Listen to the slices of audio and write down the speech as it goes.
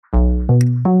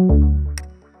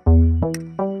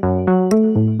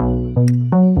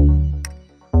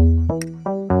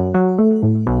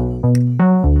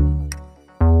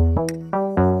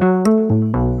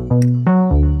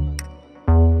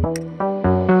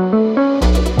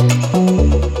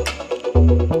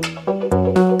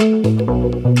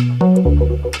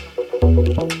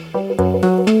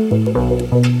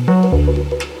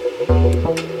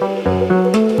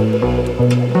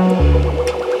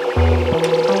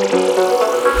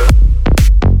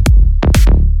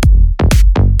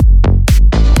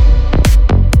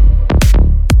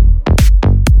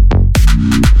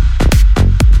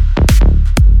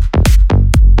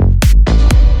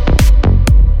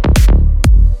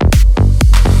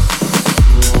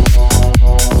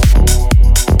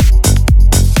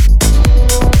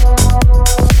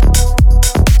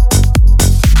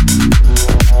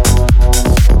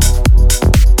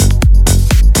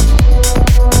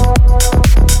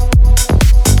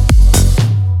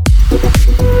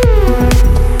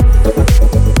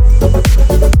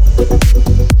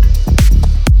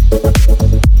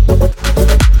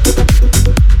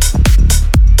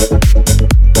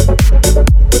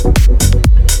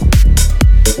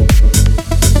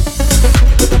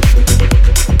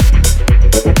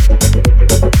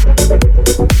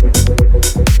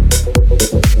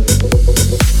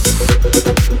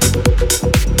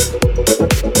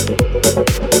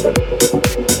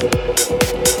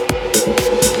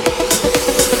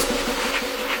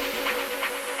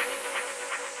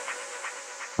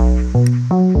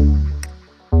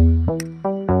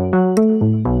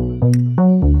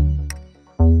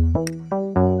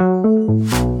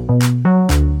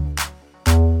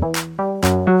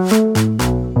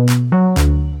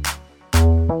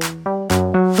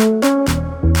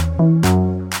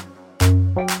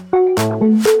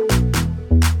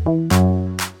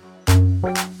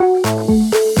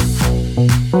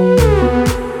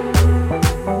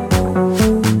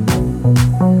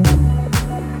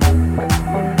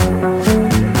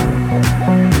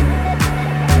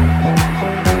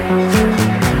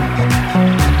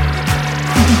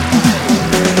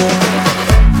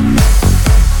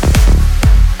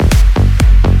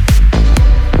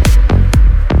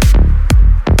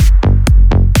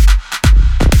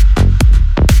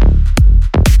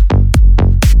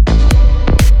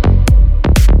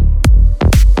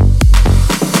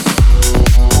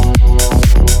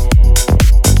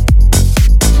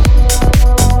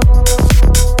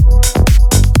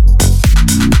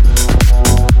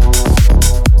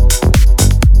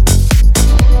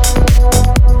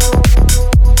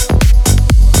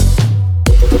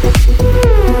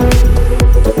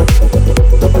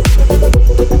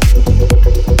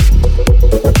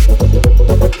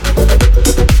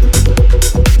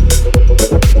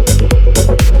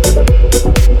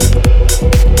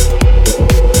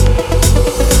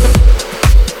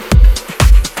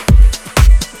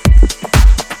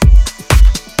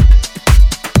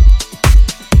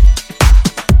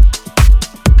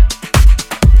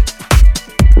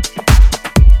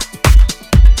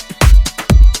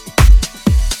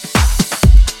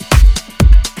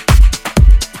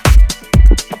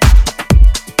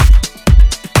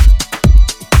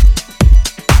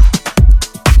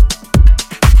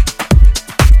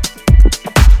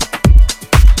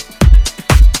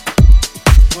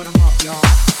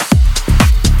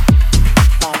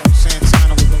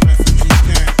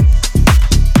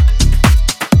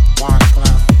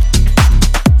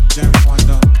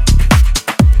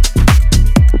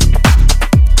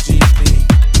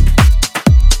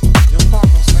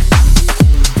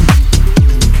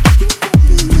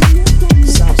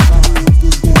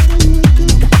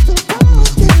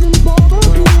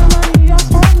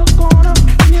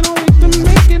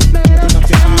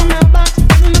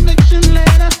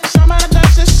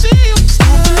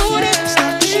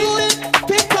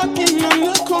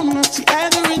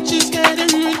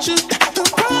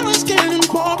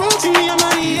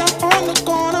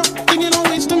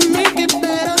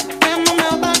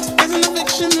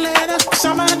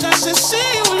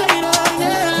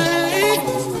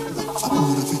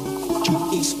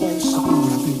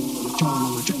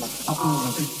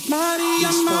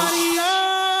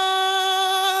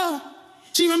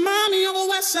She remind me of a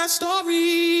West Side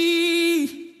Story.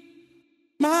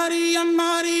 Maria,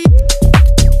 Maria.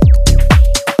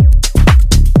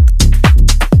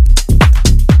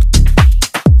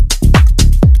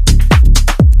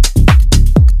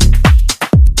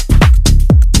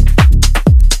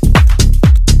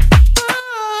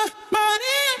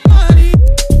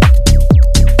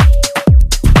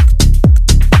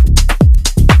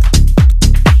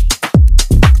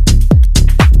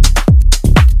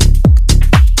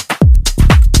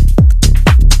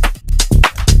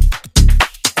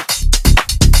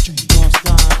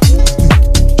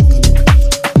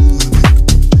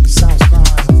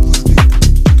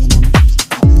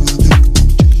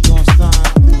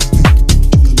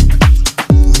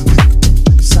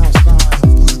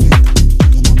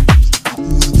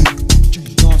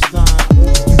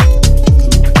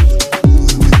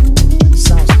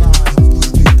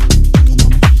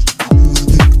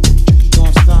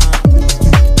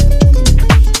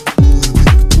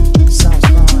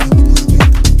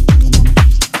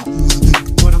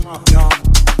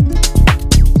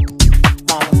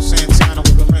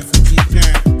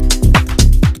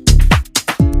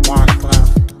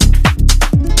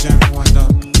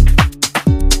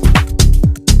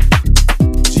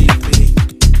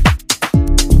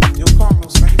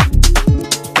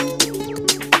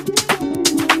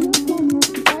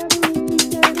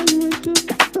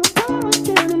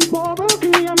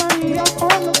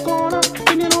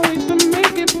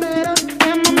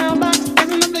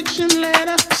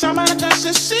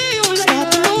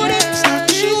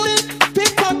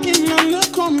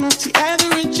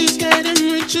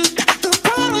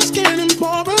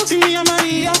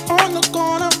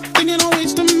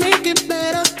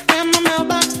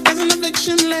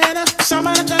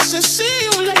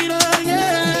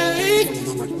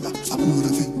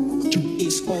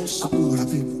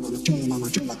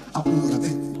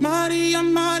 Maria,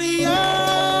 Maria.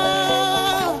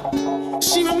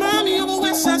 She remind me of a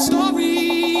West Side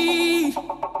Story.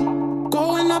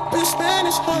 Growing up in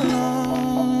Spanish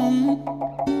Harlem.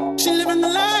 She living the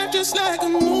life just like a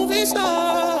movie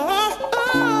star.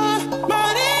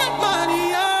 Maria,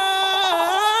 Maria.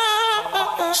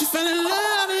 She fell in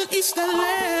love in East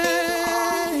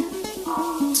LA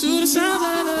to the sounds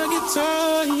of the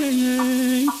guitar, yeah,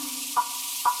 yeah.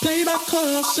 Played by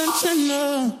Carlos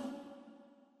Santana.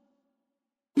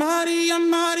 Maria,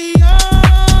 Maria.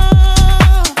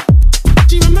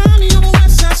 She remind me of a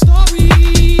West Side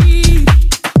Story.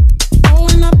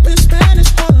 Growing up in Spanish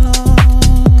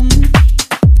Harlem.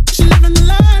 She living the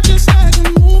life just like a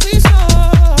movie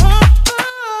star.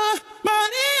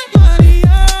 Maria,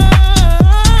 Maria.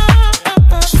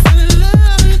 She fell in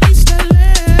love in East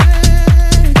LA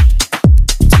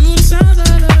to the sounds of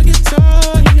the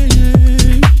guitar, yeah, yeah.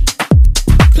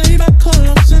 Played by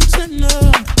Carlos Santana.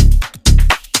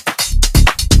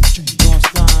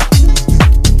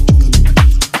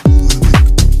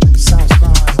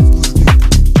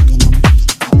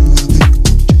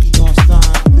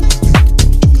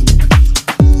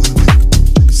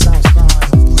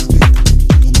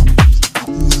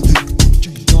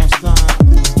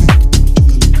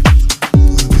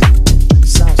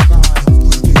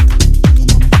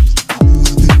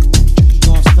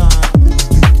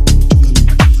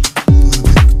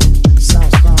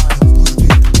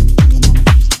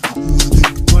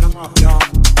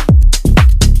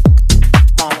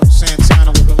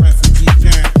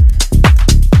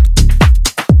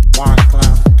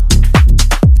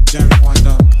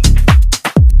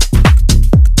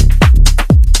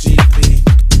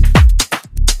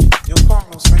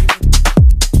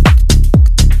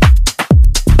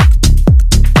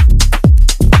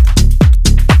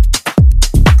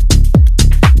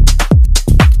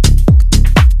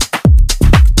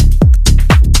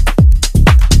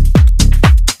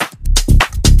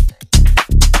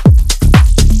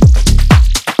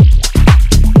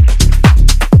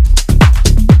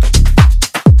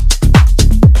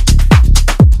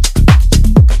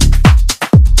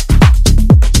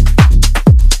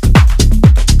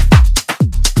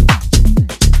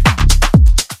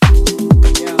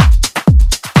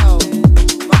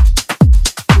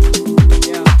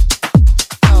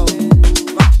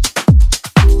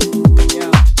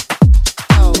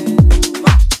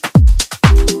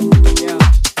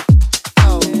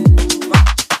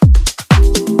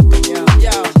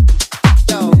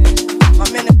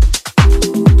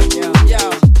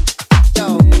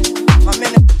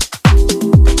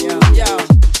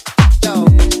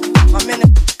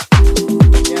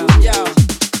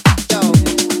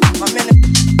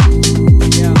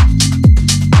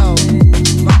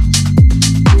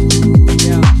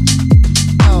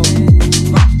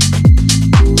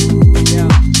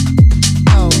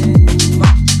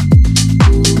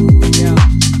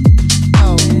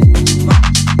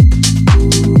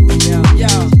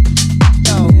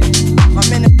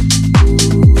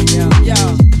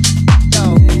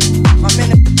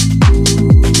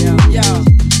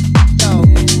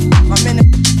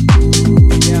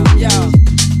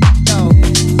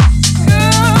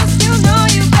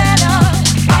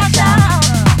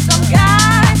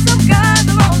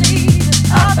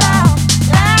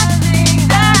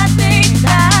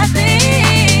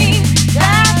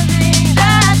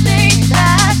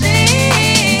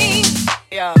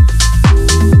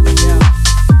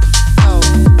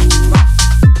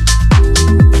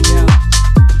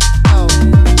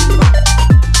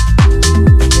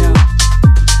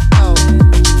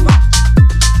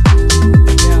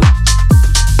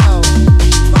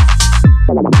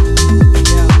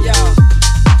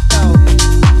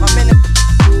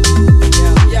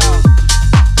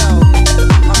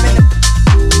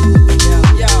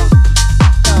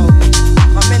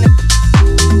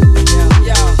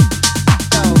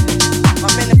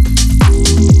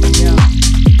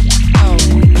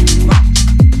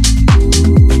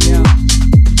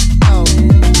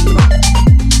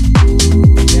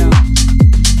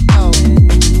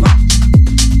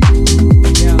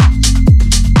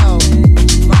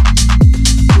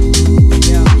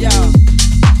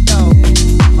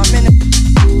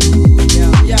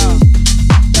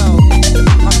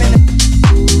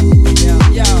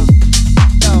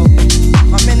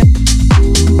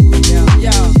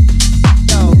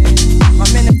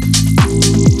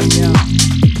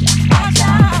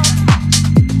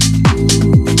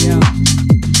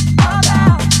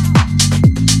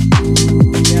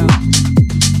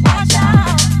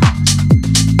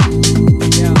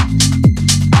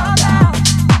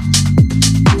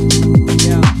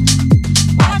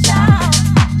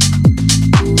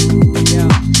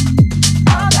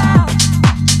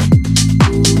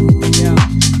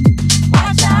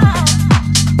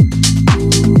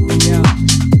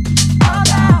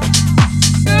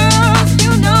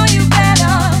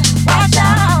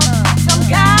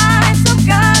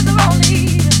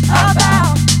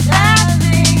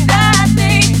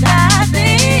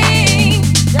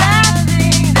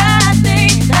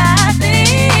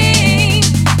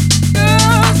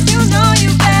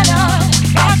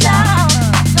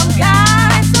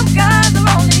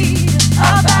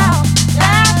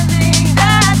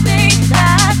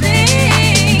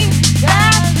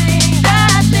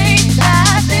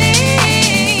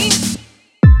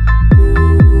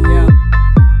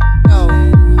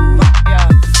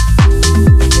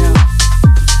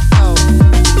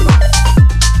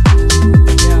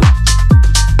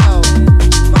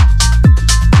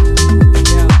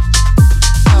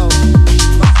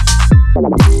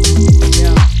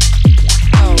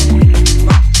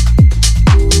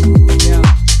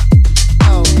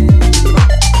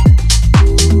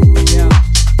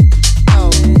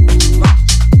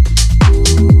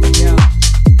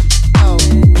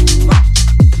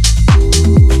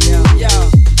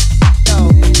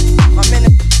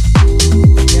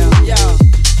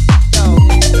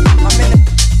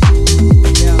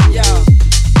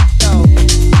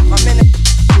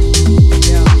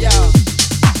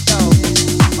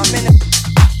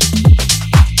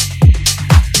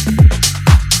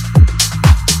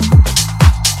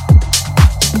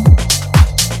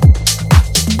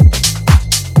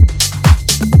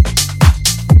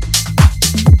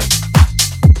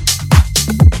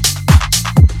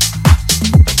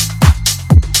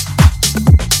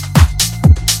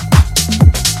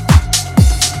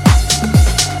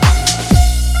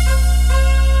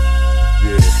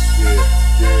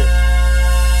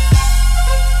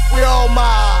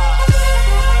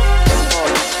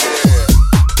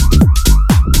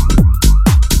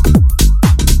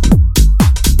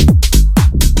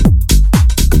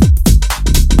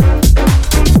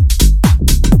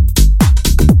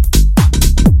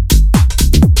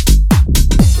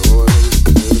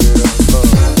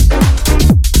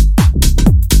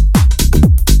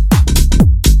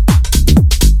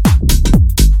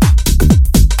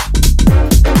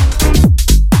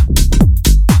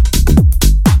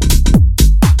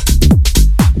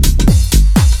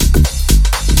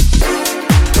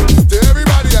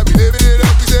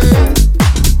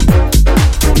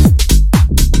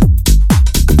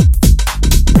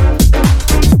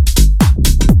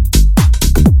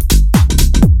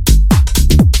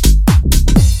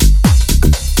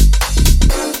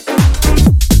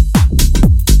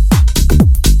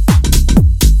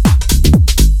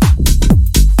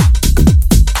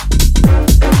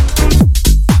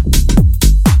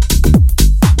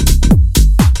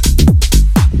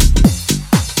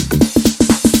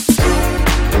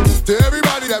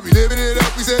 that be living it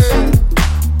up, we say.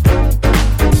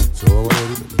 So I'm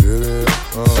ready to live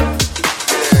it up,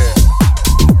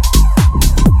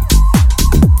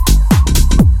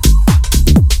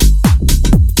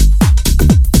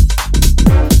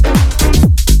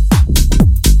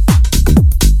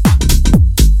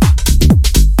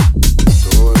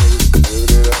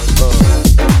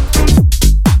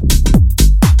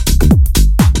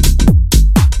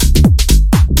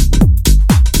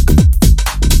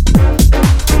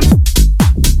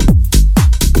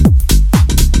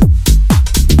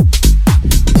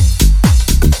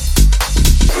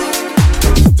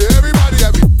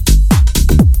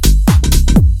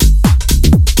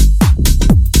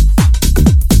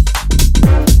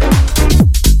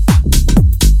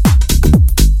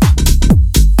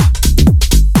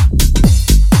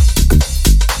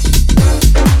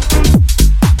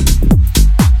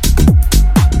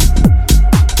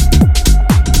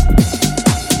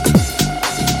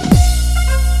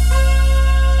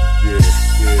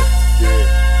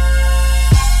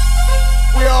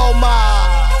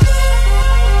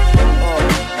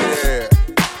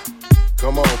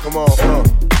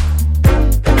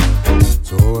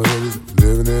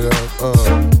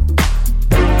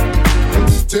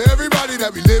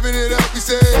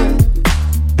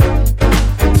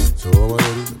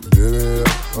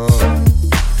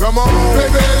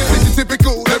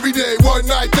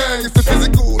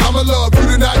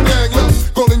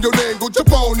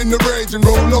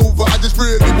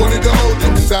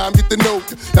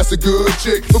 that's a good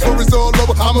chick. Before it's all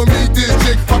over, I'ma meet this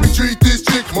chick. Probably treat this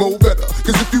chick more better.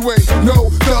 Cause if you ain't know,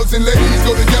 thugs and ladies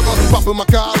go together. Poppin' my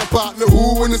collar partner,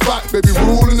 who in the spot? Baby,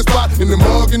 rule in the spot, in the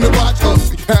mug, in the box.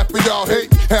 Ugly. Half of y'all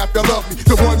hate me, half y'all love me.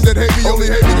 The ones that hate me only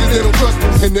hate me cause they don't trust me.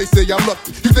 And they say I'm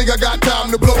lucky. You think I got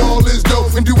time to blow all this dough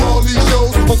and do all these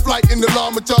shows? On flight in the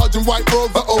llama, charging white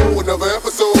robe. Uh-oh, another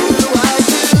episode.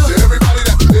 To everybody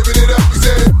that be living it up, we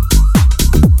said.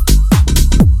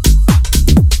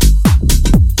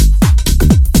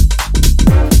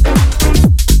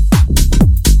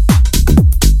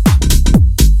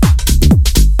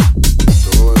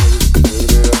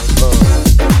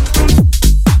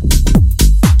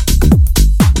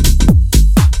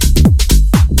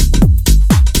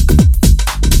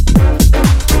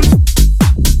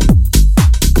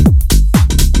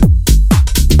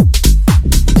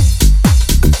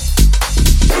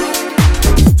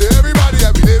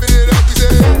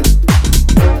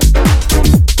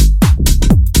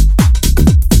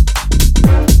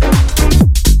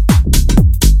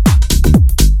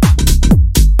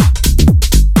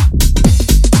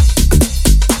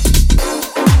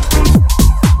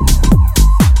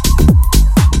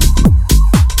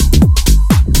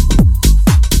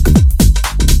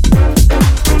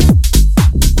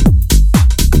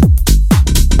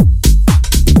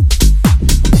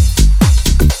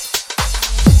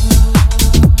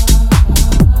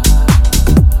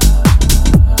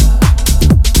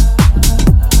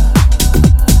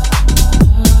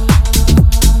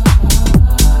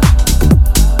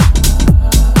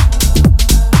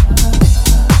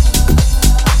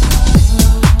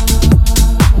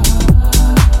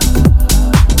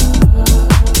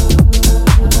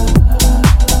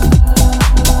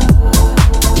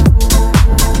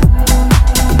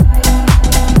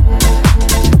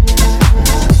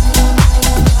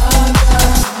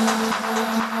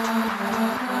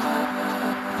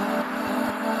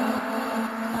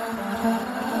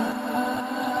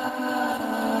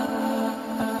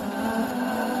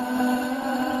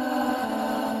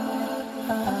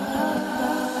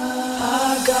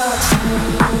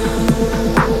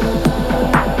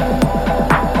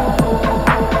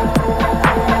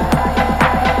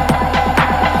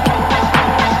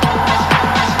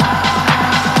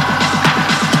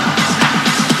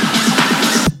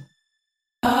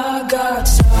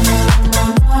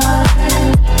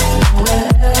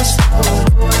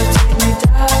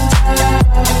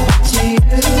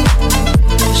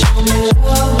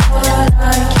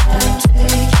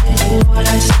 What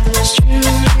I said is true,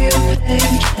 you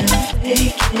think and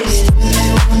fake it.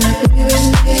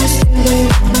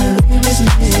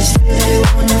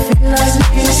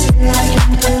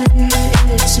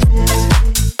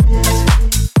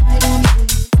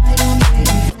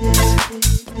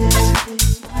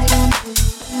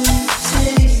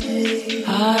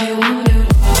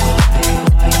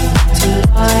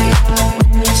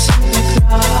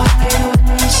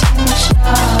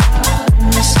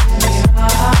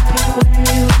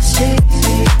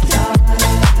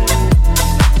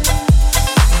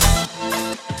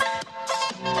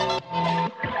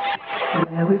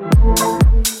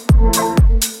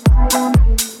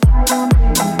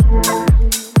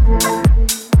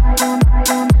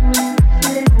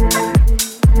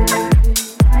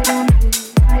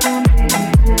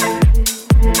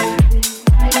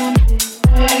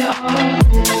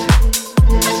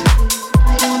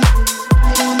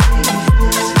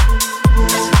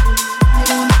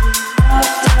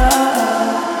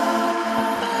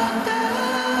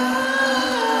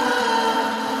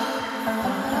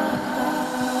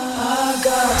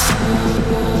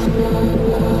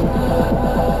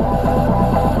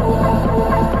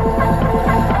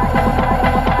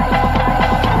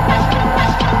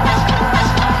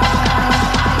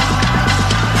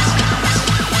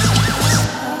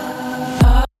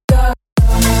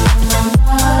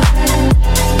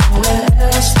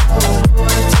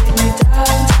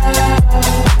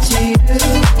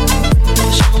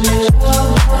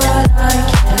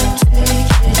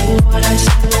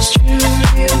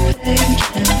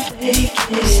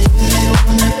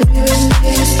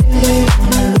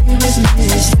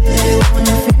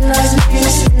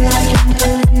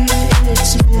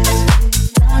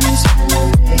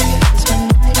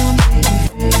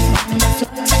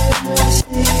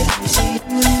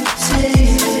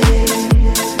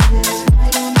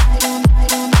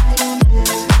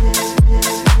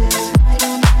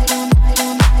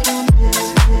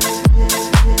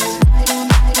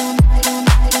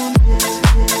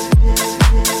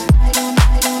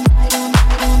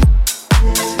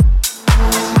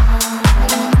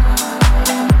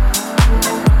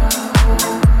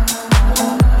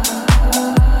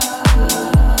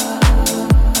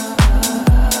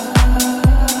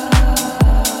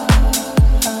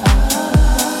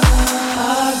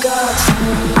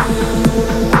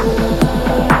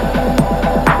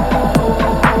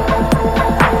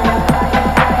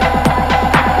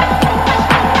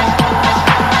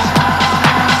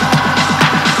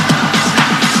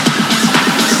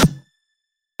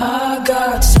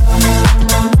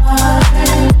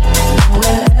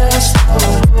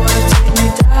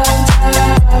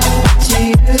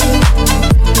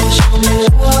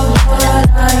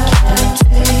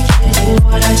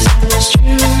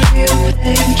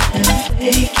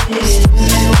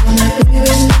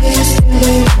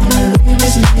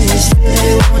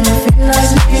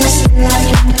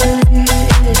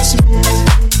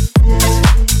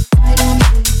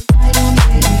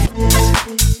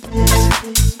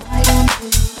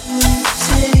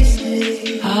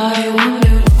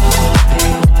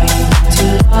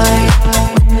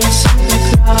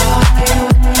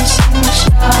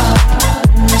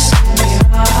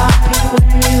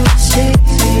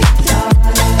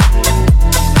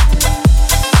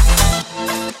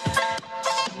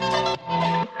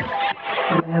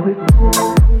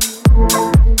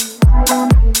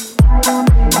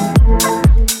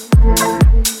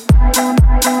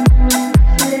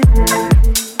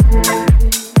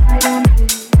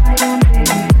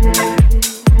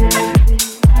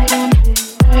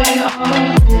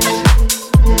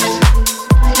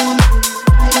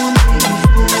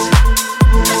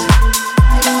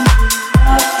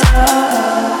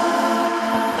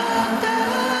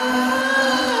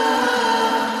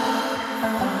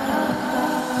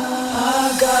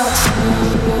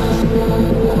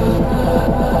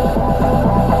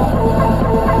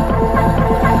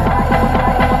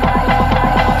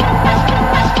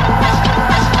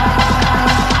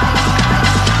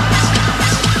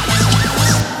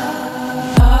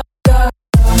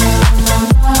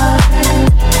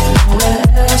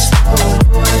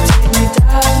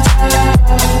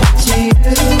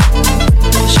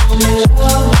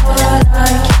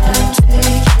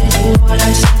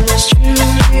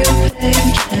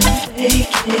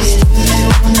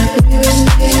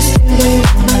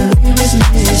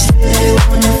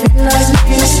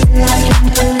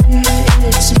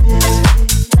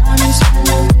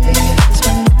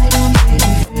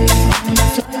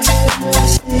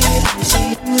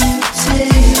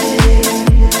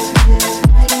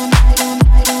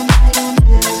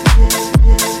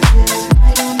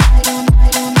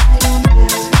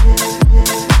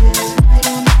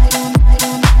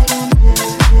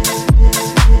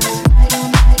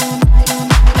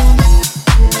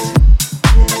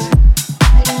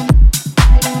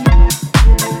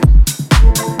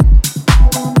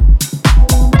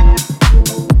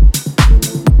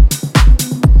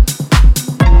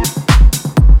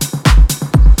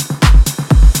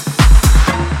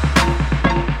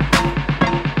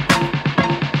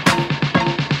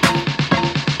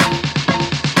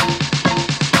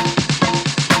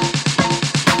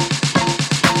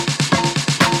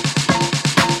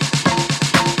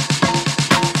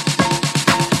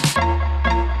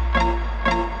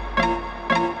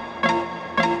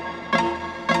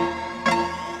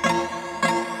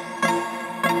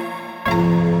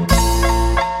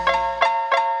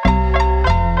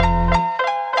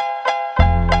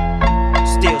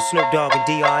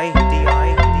 D.I.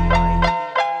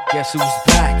 Guess who's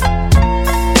back?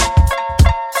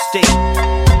 Steve.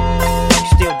 You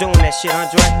still doing that shit,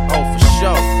 Andre? Oh, for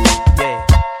sure. Yeah.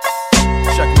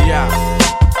 Check me out.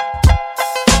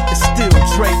 It's still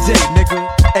Dre Day, nigga.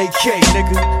 A.k.a.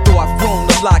 nigga. Though I've grown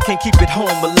a lot, can't keep it home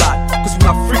a lot. Cause when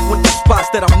I frequent the spots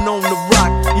that I'm known to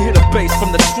rock, you hear the bass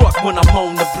from the truck when I'm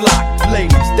on the block.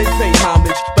 Ladies, they pay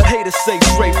homage, but haters say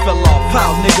Dre fell off.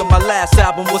 How, nigga, my last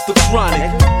album was The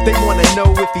Chronic. They wanna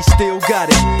know if he still got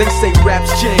it. They say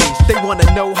raps change, they wanna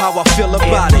know how I feel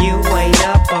about If it. you ain't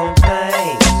up on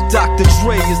things, Dr.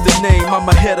 Dre is the name, I'm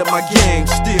ahead of my game.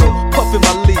 Still puffin'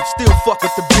 my leaf, still fuck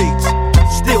with the beats.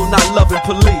 Still not loving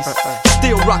police.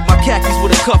 Still rock my khakis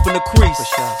with a cuff and a crease.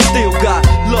 Still got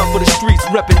love for the streets,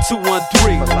 reppin'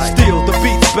 213. Still the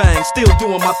beats bang, still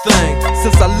doing my thing.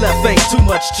 Since I left, ain't too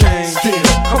much change. Still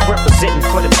I'm representing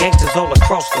for them gangsters all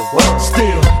across the world.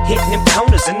 Still hitting them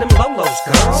corners and them lolos,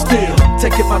 girl. Still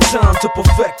taking my time to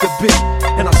perfect the beat.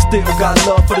 And I still got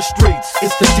love for the streets.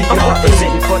 It's the D.I. I'm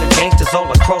representing for them gangsters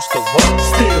all across the world.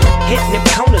 Still hitting them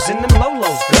corners and them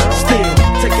lolos, girl. Still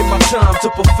taking my time to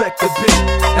perfect the beat.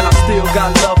 And I still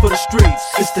got love for the streets.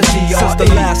 It's the D.I. Since the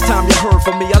last time you heard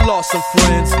from me, I lost some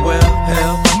friends. Well,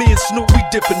 hell, me and Snoop, we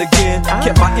dipping again.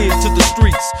 Kept my ear to the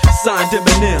streets. Signed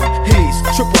Eminem. He's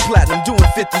triple platinum, doing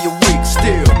 50 a week.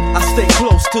 Still, I stay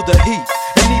close to the heat.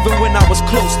 And even when I was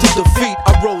close to defeat,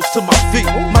 I rose to my feet.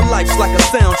 My life's like a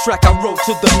soundtrack, I wrote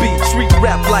to the beat. Street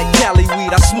rap like Cali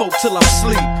weed, I smoke till I'm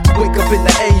sleep. Wake up in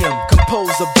the AM,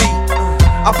 compose a beat.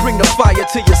 I bring the fire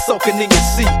till you're soaking in your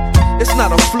seat. It's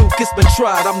not a fluke, it's been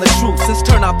tried, I'm the truth. Since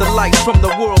turn out the lights from the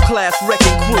world-class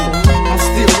wrecking crew, I'm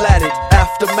still at it,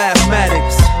 after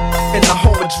mathematics. In the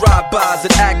home of drive-bys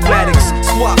and acmatics.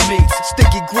 Swap meets,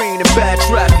 sticky green and bad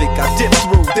traffic. I dip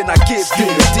through, then I give you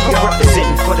the D.I. I'm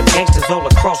representing for them gangsters all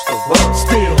across the world.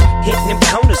 Still hitting them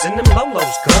corners and them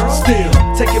lolos, girl. Still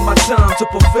taking my time to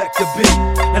perfect the beat.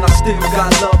 And I still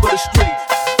got love for the streets.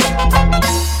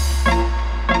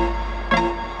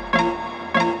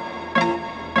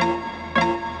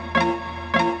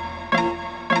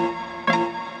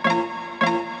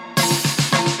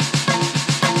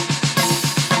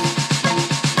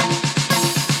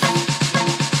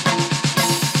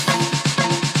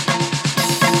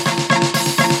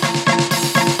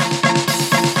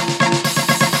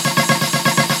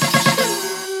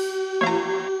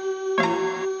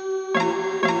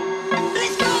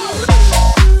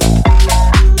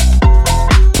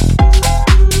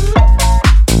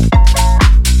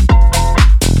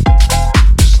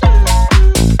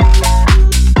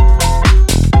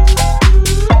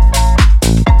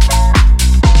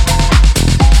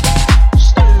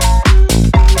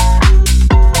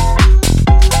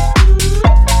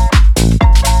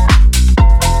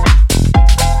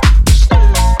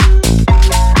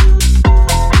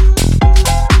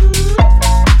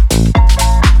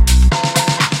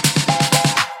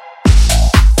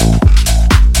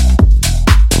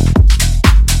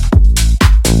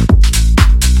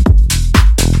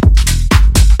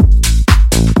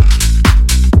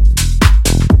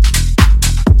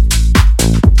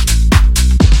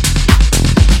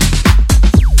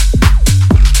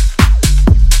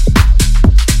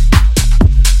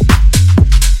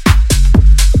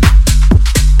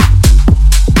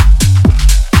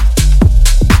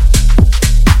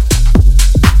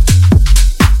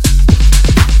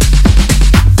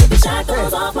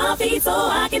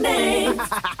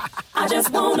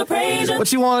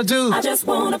 What you wanna do? I just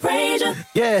wanna praise you.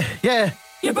 Yeah, yeah.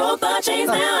 You broke the chains,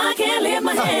 now I can't lift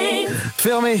my hands.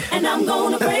 Feel me? And I'm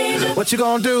gonna praise you. What you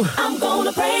gonna do? I'm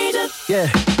gonna praise you. Yeah.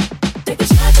 Take the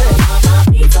shackles off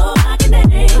my feet so I can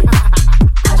dance.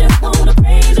 I just wanna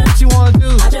praise you. What you wanna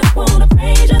do? I just wanna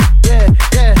praise you. Yeah,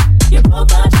 yeah. You broke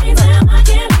the chains, now I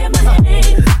can't lift my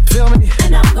hands. Feel me?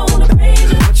 And I'm gonna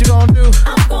praise you. What you gonna do?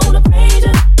 I'm gonna praise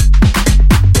you.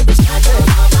 Take the shackles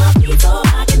off my feet so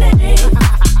I can dance.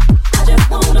 I just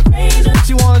wanna praise you. What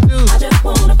you wanna do? I just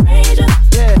wanna praise you.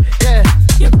 Yeah, yeah.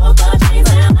 You broke the chains,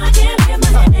 now I can't lift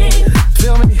my hands.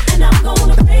 Feel me? And I'm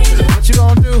gonna praise you. What you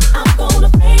gonna do? I'm gonna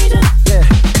praise you. Yeah.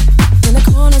 In the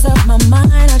corners of my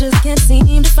mind, I just can't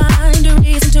seem to find a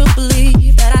reason to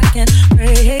believe that I can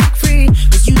break free.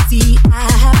 'Cause you see,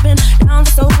 I have been down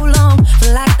for so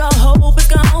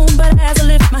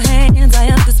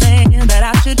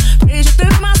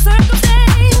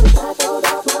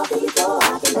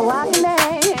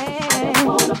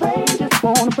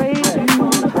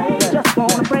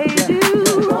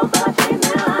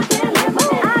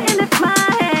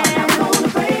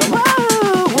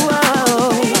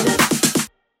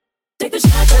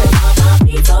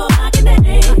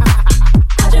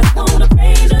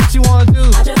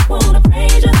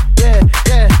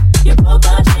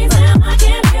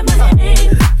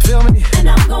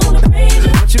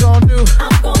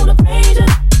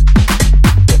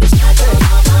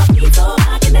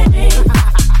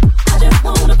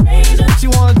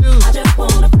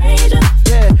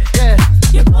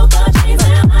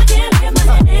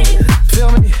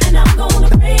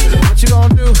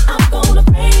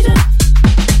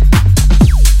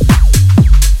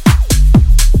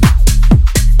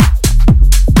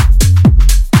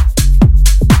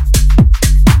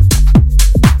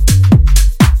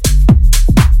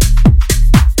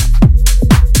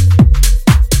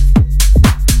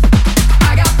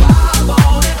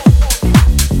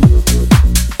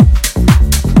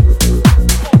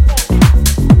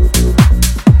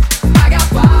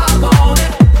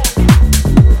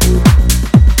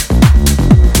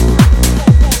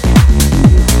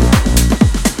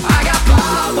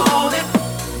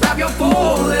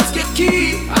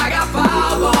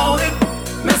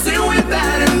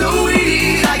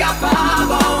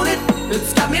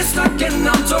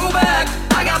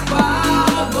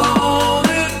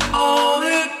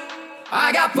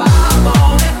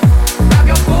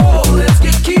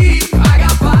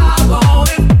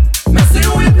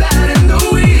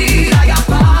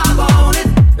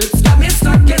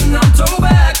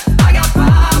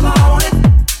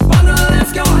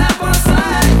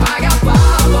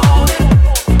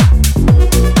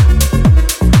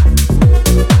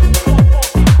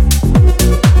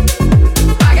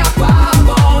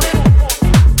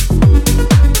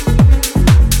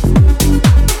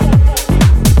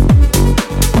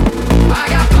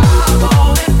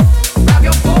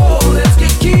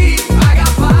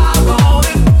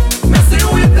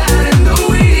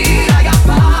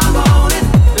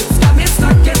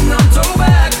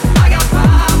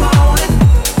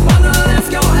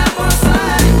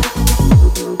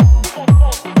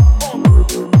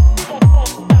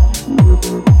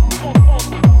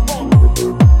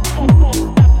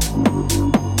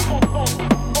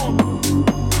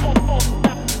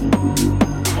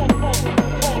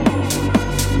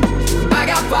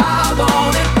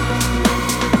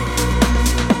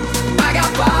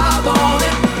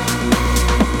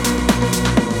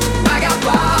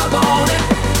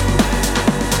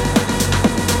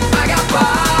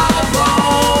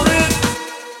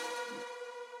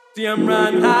System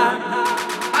run high.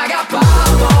 I got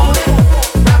vibe on it.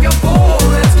 Grab your pole,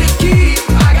 let's get key.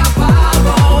 I got vibe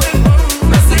on it.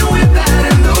 Messing with that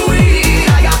and the weed.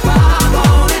 I got vibe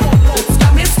on it. It's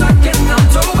got me stuck and I'm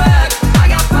too back. I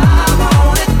got vibe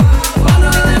on it.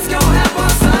 Wanna let's go have a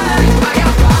side. I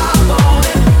got vibe on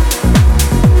it.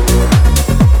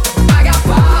 I got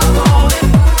vibe on it.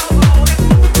 I got vibe on it.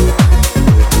 I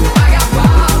got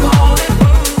vibe on it.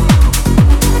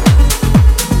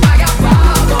 I got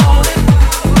vibe on it.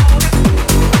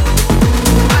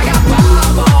 I got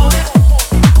vibe on it.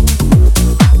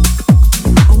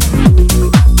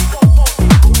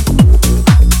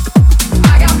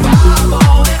 I got vibe on it. I got vibe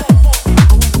on it.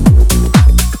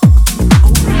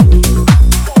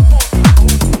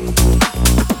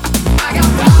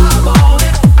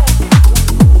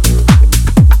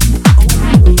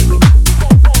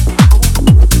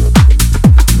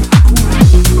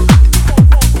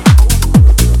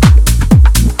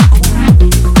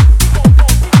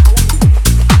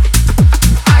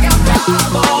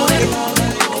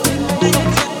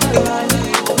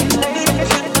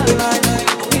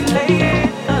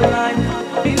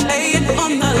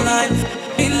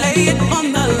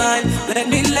 Let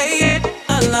me lay it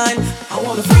on the line. I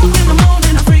wanna freak in the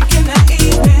morning, a freak in the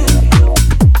evening.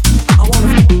 I wanna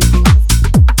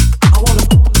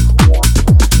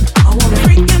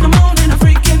freak in the morning, a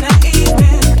freak in the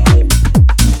evening.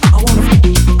 I wanna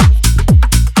freak in the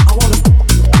morning, a freak in the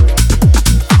evening.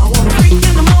 I wanna freak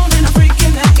in the morning, a freak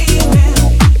in the evening.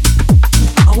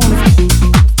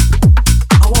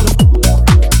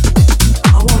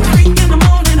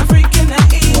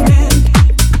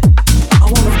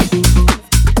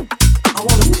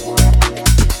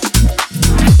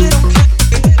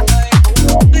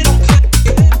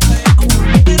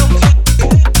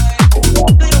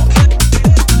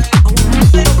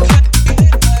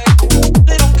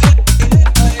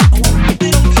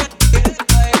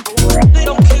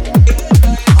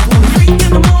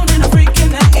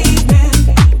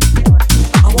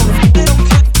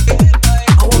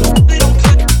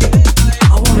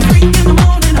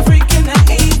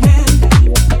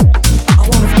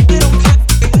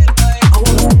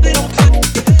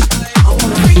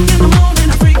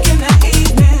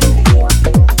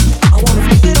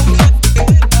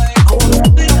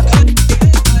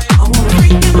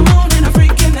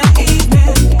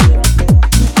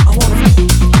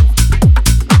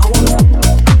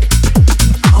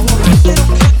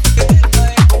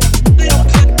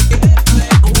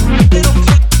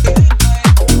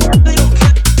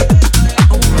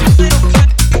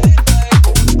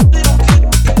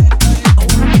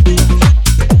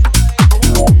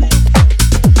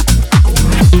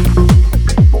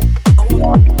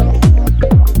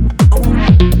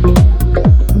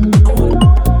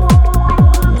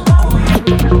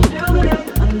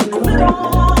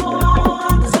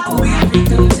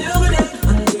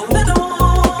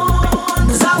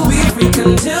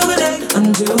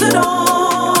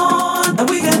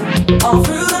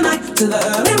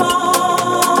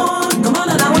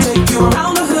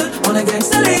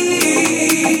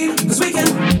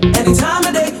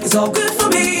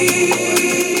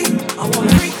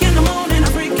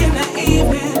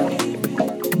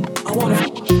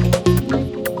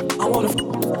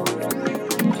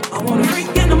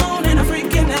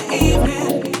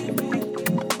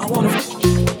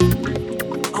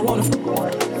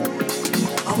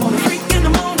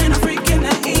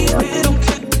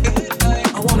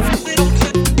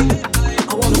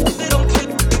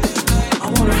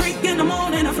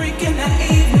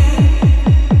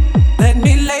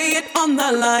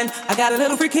 I got a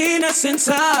little freakiness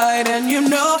inside, and you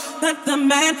know that the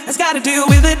man has got to deal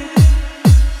with it.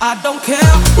 I don't care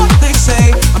what they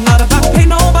say, I'm not about to pay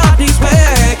nobody's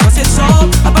way, 'cause it's all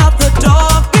about the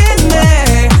dog in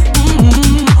me.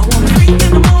 I wanna freak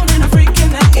in the morning, a freak in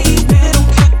the evening.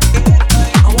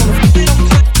 I wanna freak in the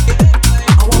morning, a freak in the evening.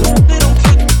 I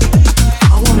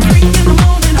wanna freak in the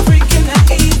morning, a freak in the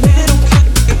evening.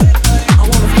 I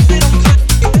wanna freak in the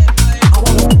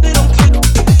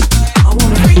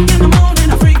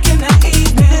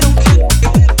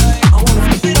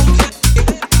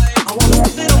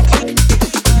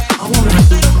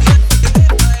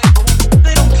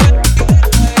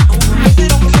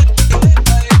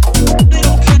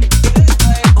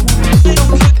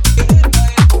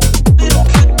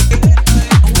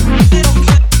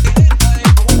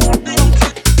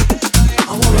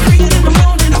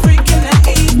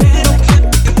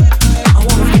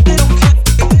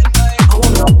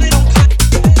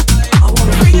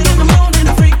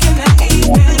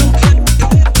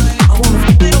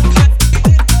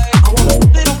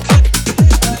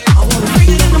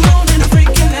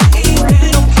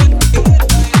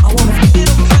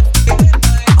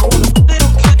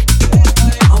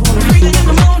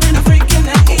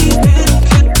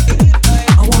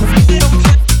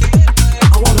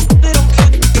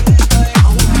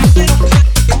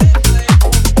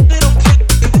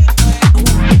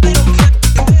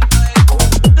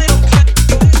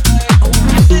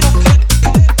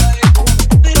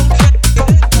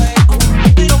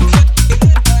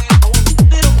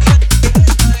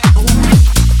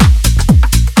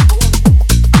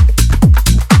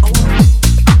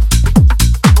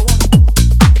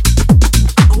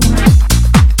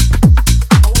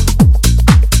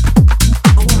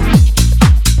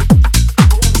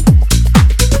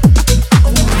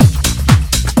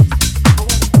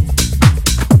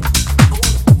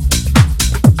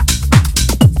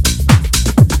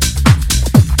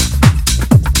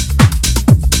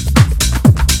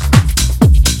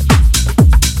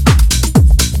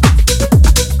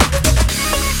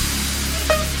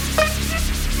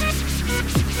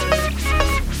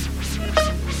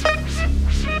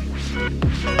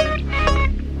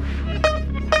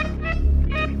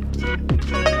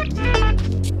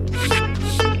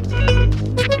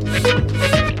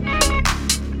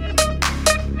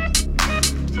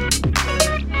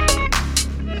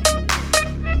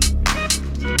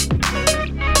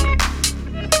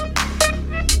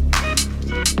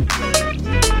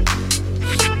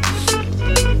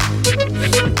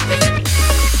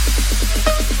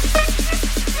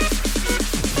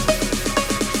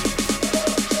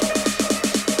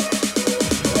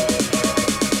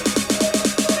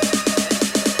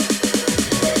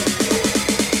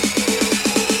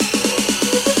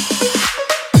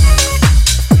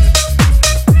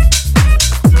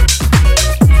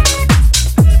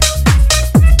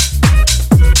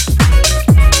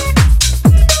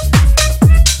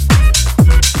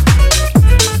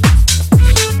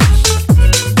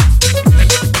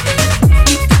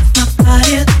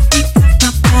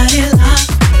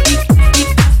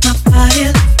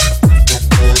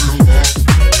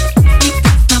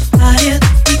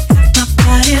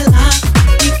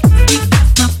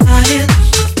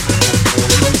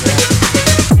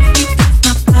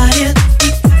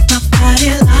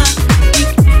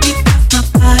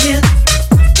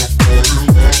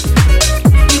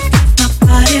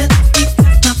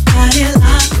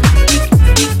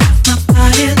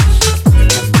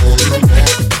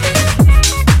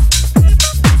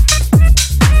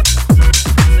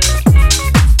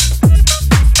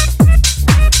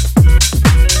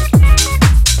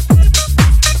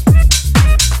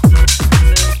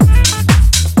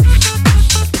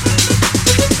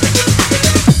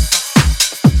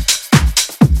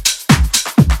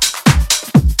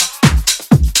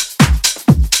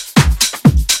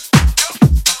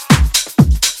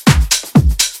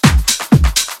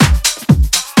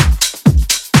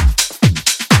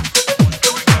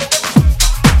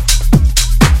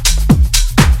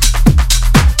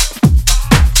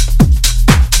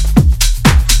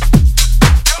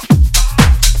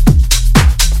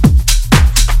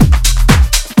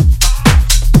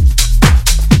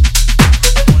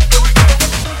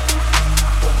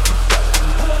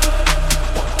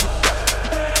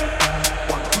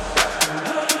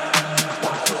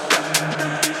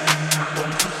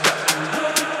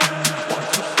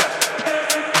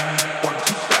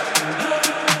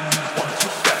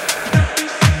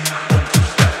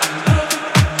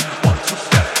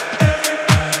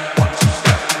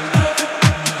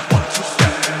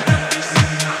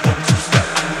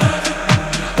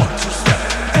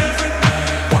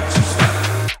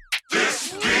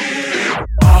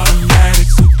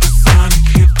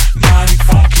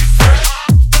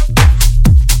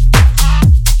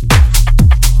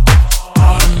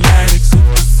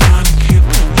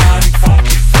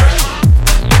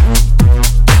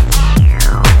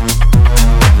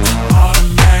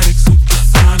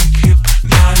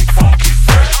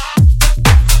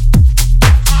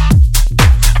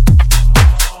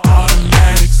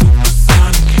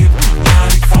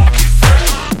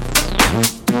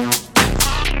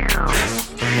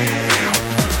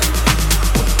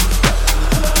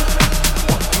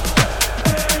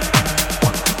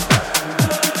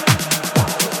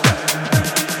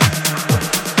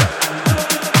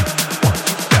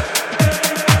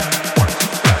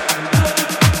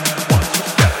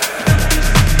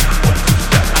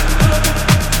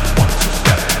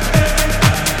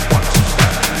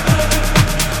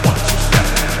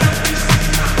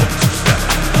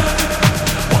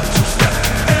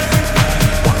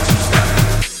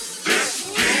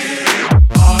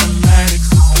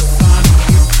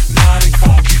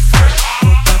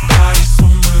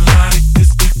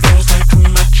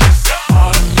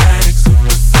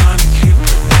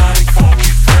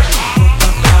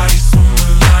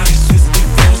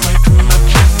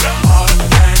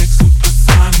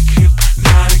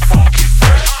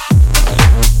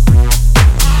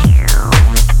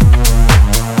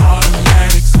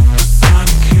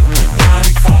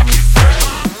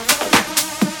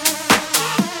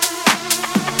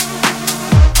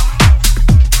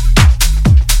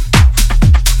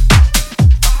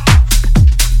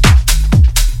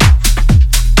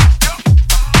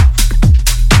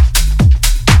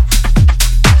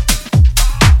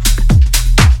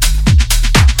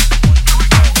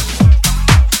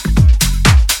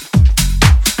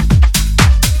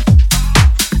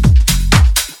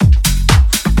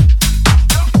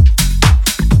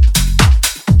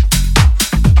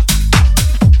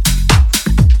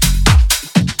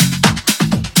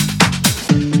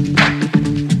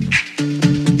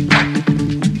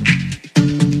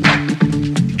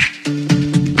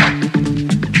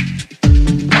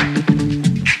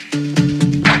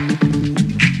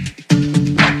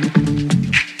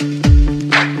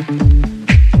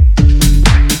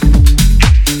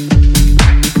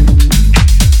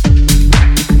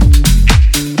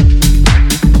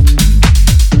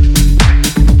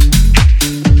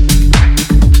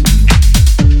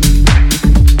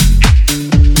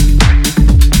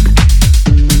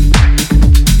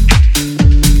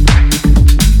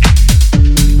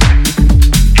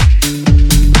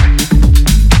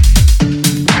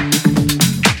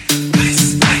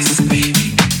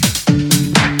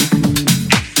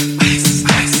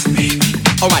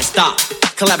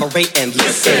collaborate and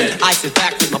listen. I sit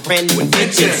back with my brand new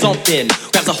invention. Something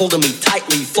grabs a hold of me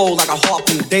tightly, flow like a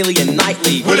harpoon daily and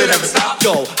nightly. Will it ever stop?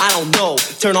 Yo, I don't know.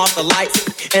 Turn off the lights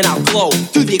and I'll glow.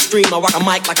 To the extreme, I rock a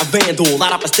mic like a vandal.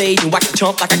 Light up a stage and wax a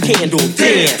chump like a candle.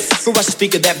 Dance, rush a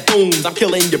speaker that booms. I'm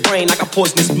killing your brain like a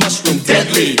poisonous mushroom.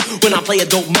 Deadly, when I play a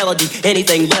dope melody.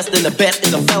 Anything less than the best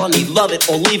is a felony. Love it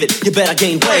or leave it, you better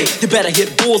gain weight. You better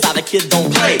hit bullseye, the kid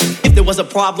don't play. If there was a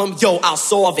problem, yo, I'll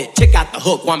solve it. Check out the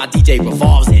hook while my DJ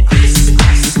revolves it.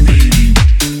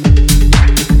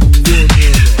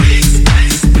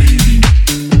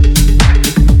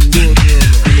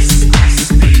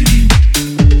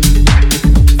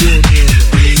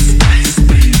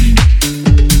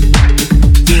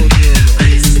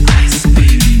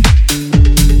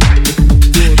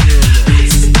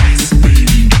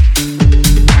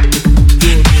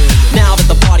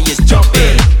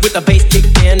 The bass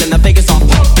kicked in and the Vegas all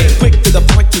pumping. Quick to the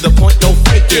point, no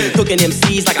faking. Cooking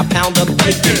MCs like a pound of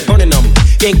bacon. Burning them,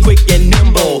 getting quick and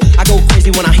nimble. I go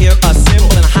crazy when I hear a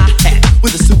cymbal and a hi-hat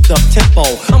with a souped up tempo.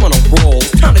 I'm on a roll,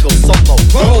 time to go solo.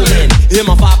 Rolling, in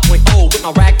my 5.0 with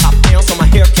my rag top down so my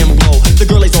hair can blow. The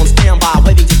girl is on standby,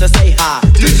 waiting just to say hi.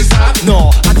 Did you stop?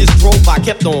 No, I just drove by,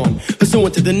 kept on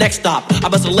pursuing to the next stop.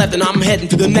 I bust a left and I'm heading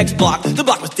to the next block. The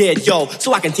block was dead, yo,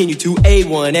 so I continue to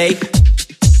A1A.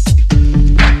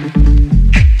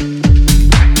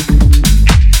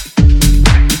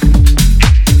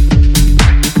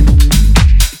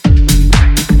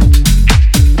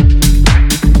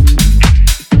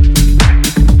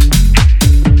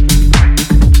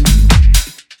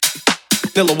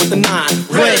 Filler with the 9,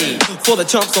 ready for the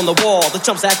chumps on the wall. The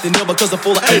chumps acting ill because they're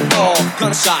full of 8-ball.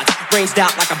 Gunshots ranged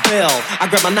out like a bell. I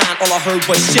grabbed my 9, all I heard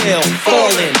was shell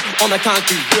falling on the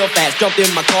concrete real fast. Jumped in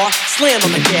my car, slammed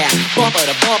on the gas. Bumper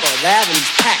to bumper, the avenue's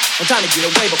packed. I'm trying to get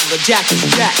away before the jack is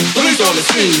jacked. Police on the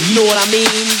scene, you know what I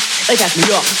mean? They passed me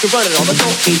up to run it all the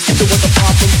dope teams. If there was a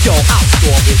problem, yo, I'll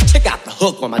solve it. Check out the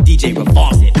hook when my DJ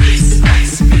revolves it.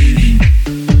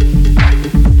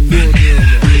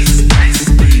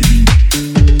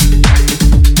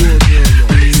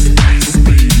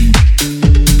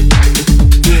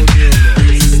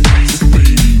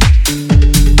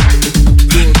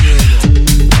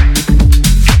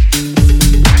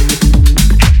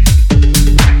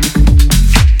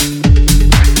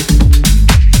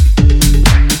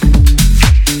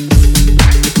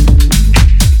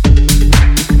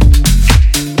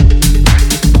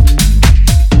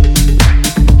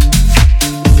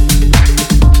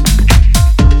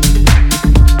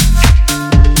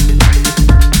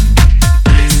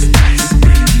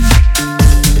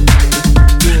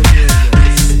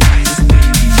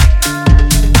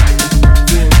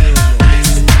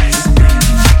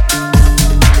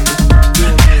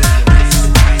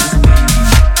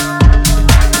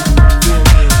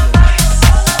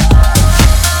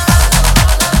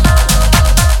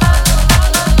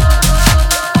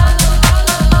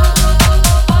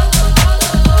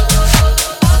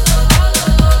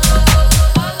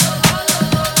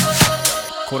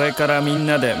これからみん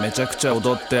なでめちゃくちゃ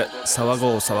踊って騒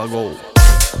ごう騒ごう。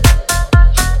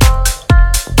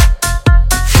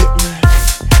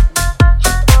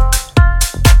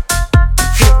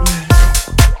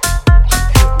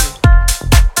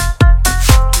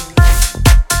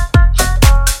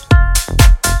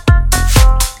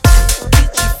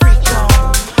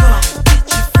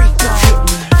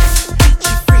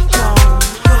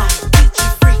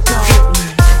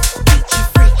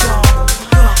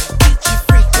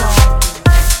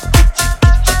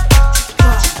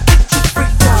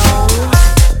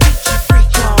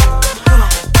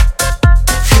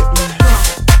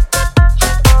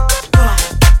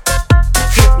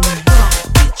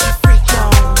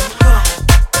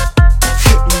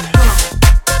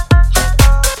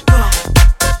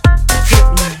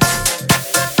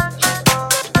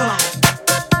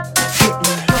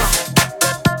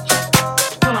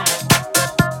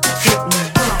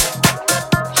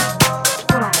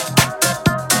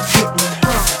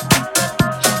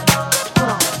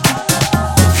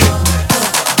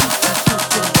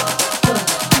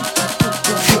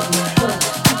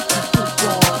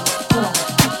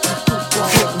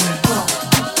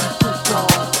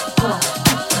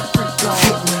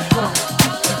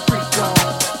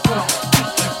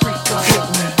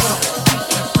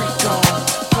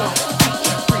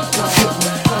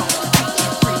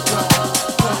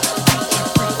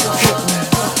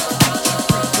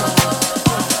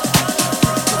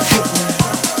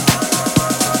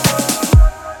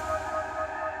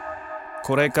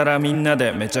これからみんな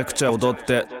でめちゃくちゃ踊っ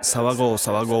て騒ごう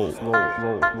騒ごう。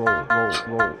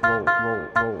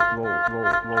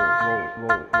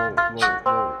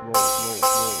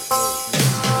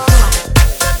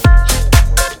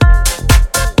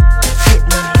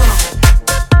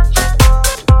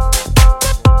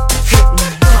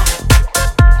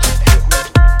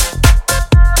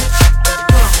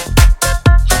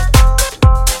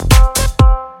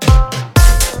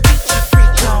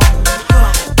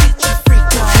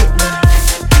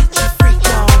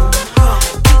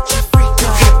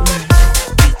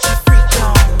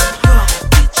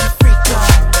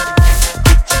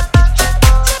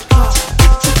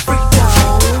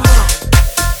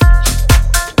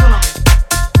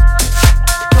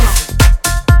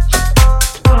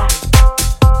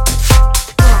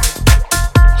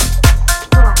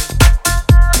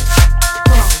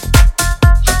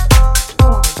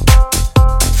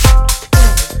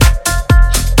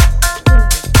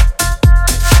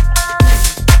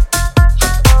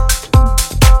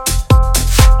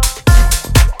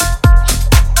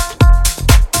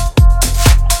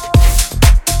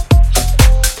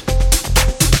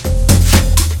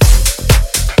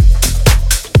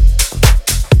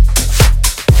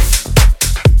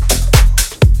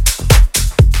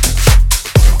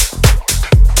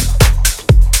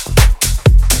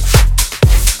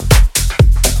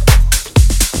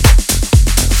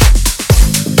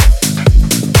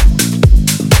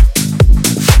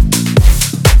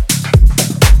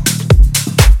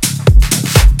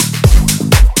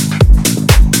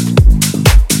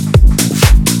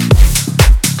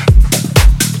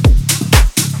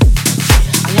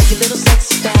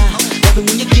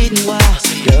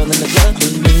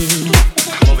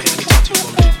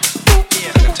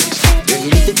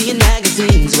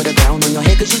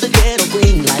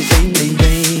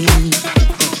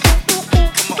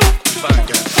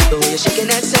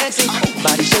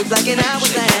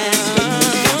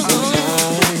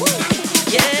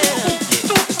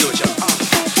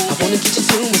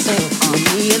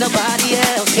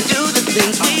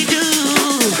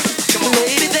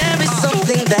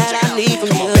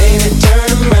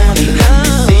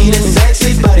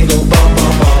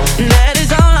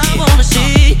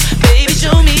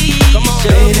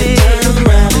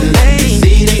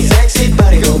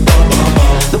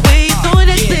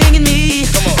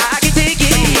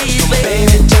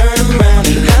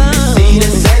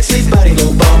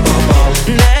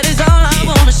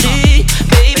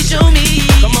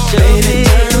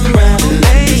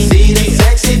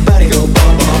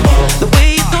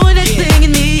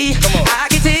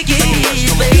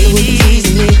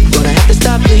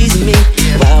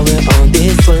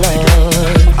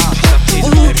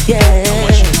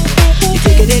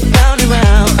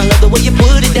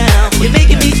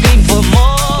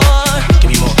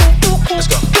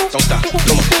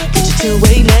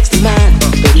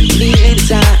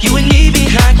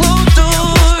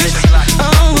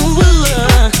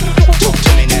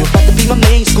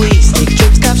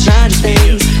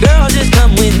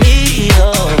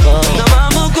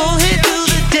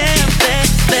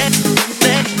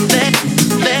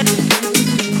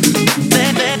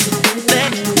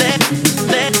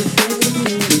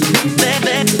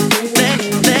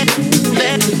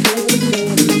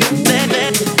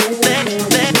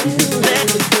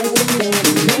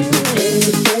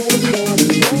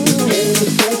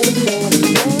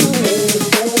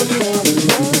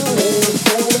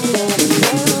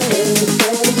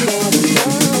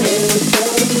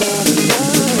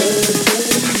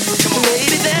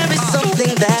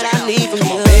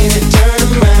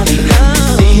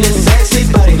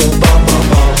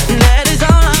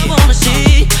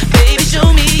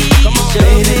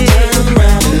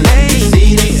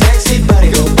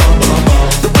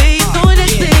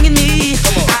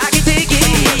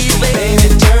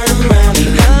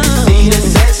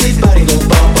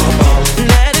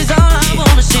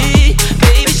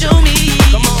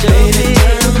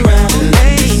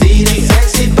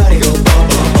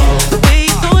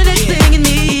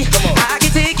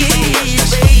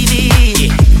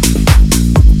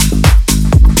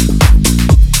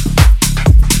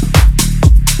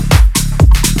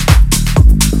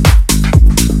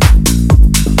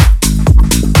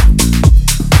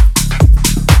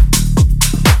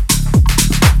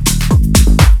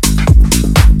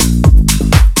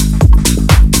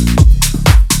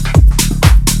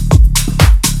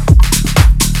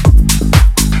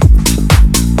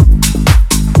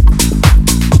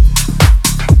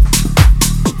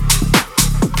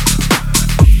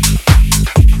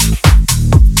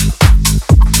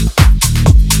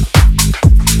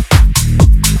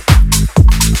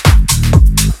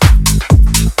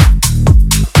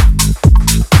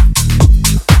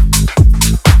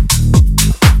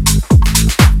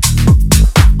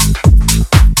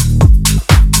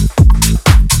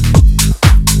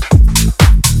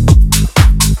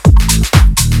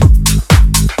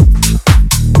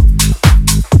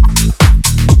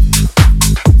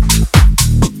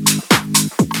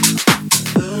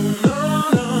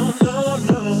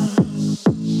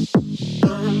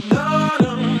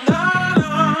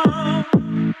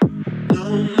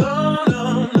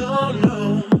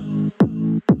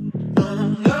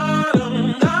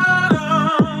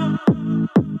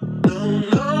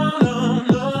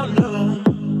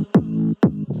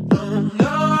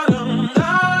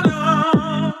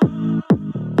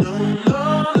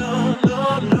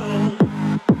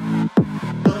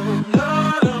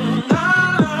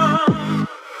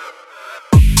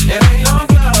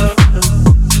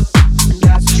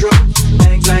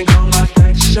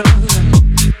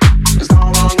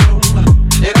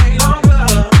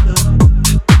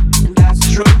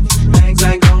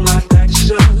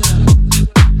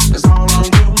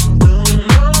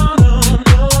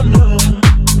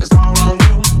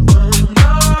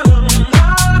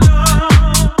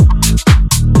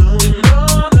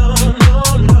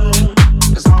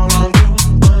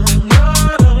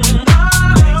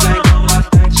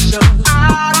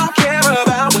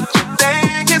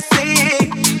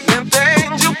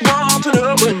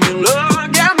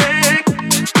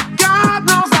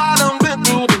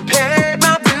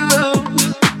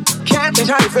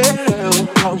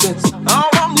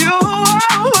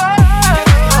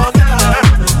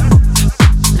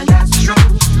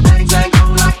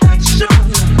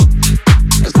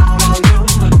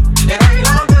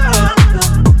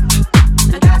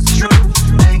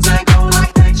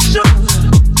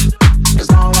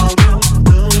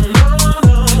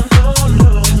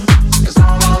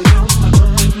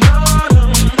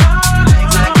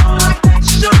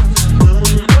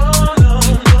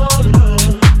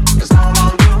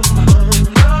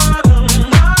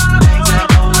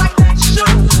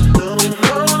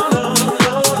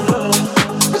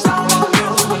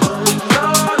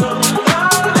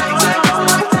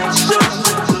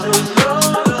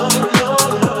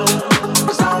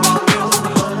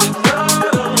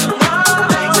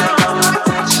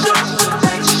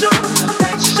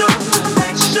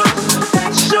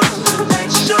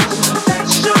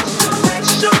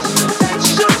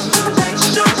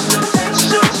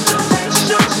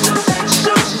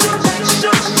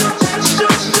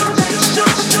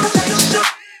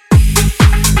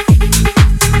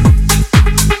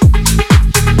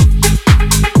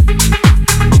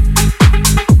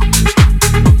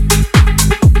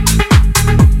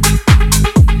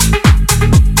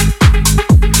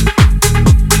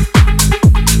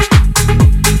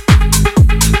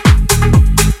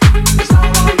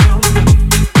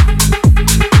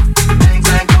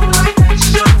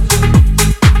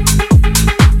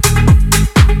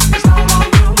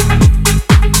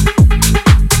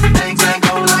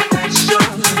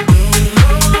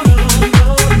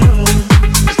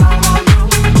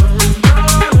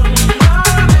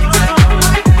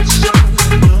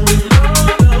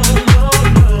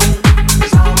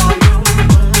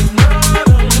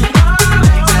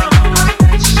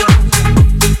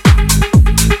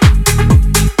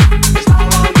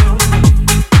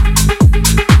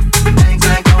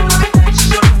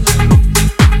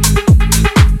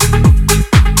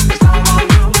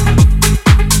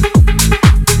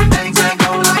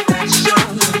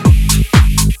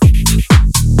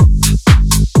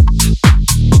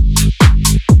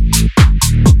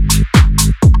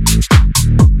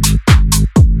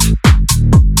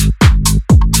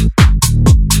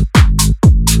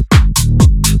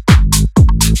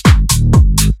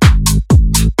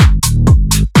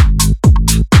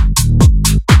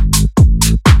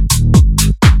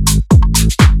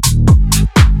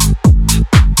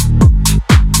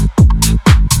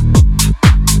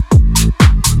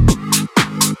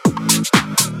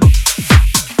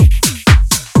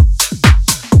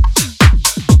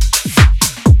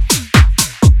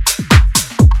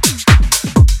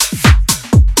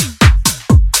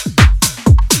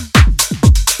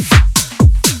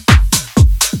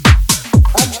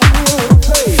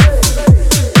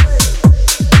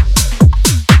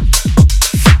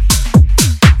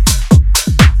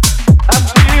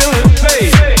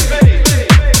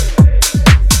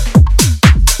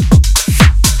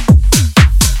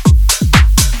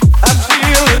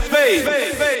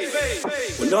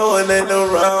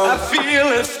around. I feel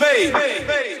it fade.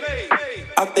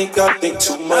 I think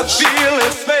too much. I feel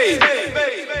it fade.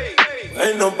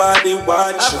 Ain't nobody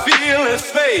watching. I feel it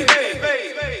fade.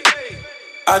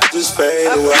 I just fade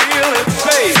I away. feel it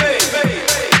fade.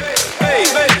 Fade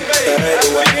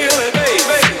away. I feel it fade.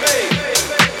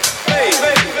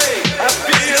 I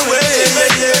feel it.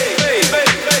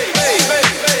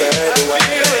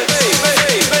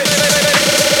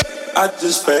 I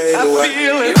just fade away. I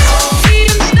feel it.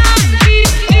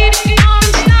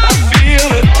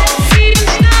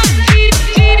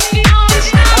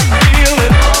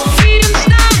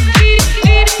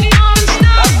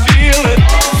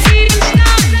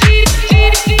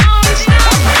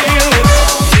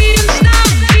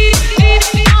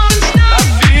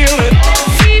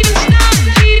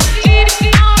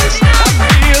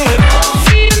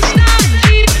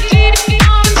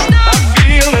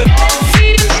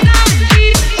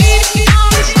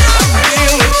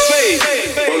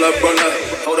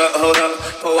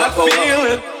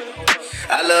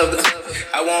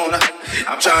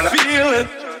 I'm tryna feel it.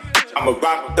 I'ma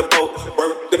rock the boat,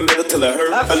 work the middle till it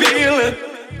hurt. I feel it.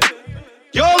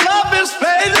 Your love is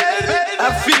fading.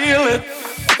 I feel it.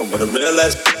 I'm gonna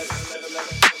realize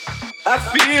I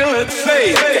feel it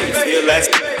fade. Feel that.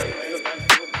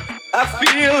 I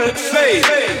feel it fade.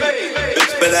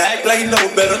 Bitch better act like you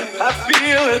know better. I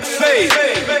feel it fade.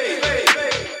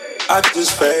 I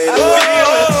just fade I away.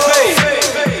 feel it fade.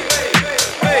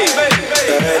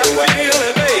 Fade away.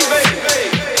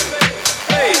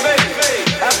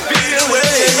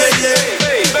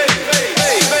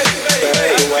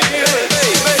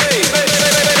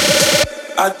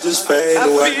 I just fade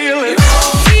away. I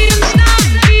feel it.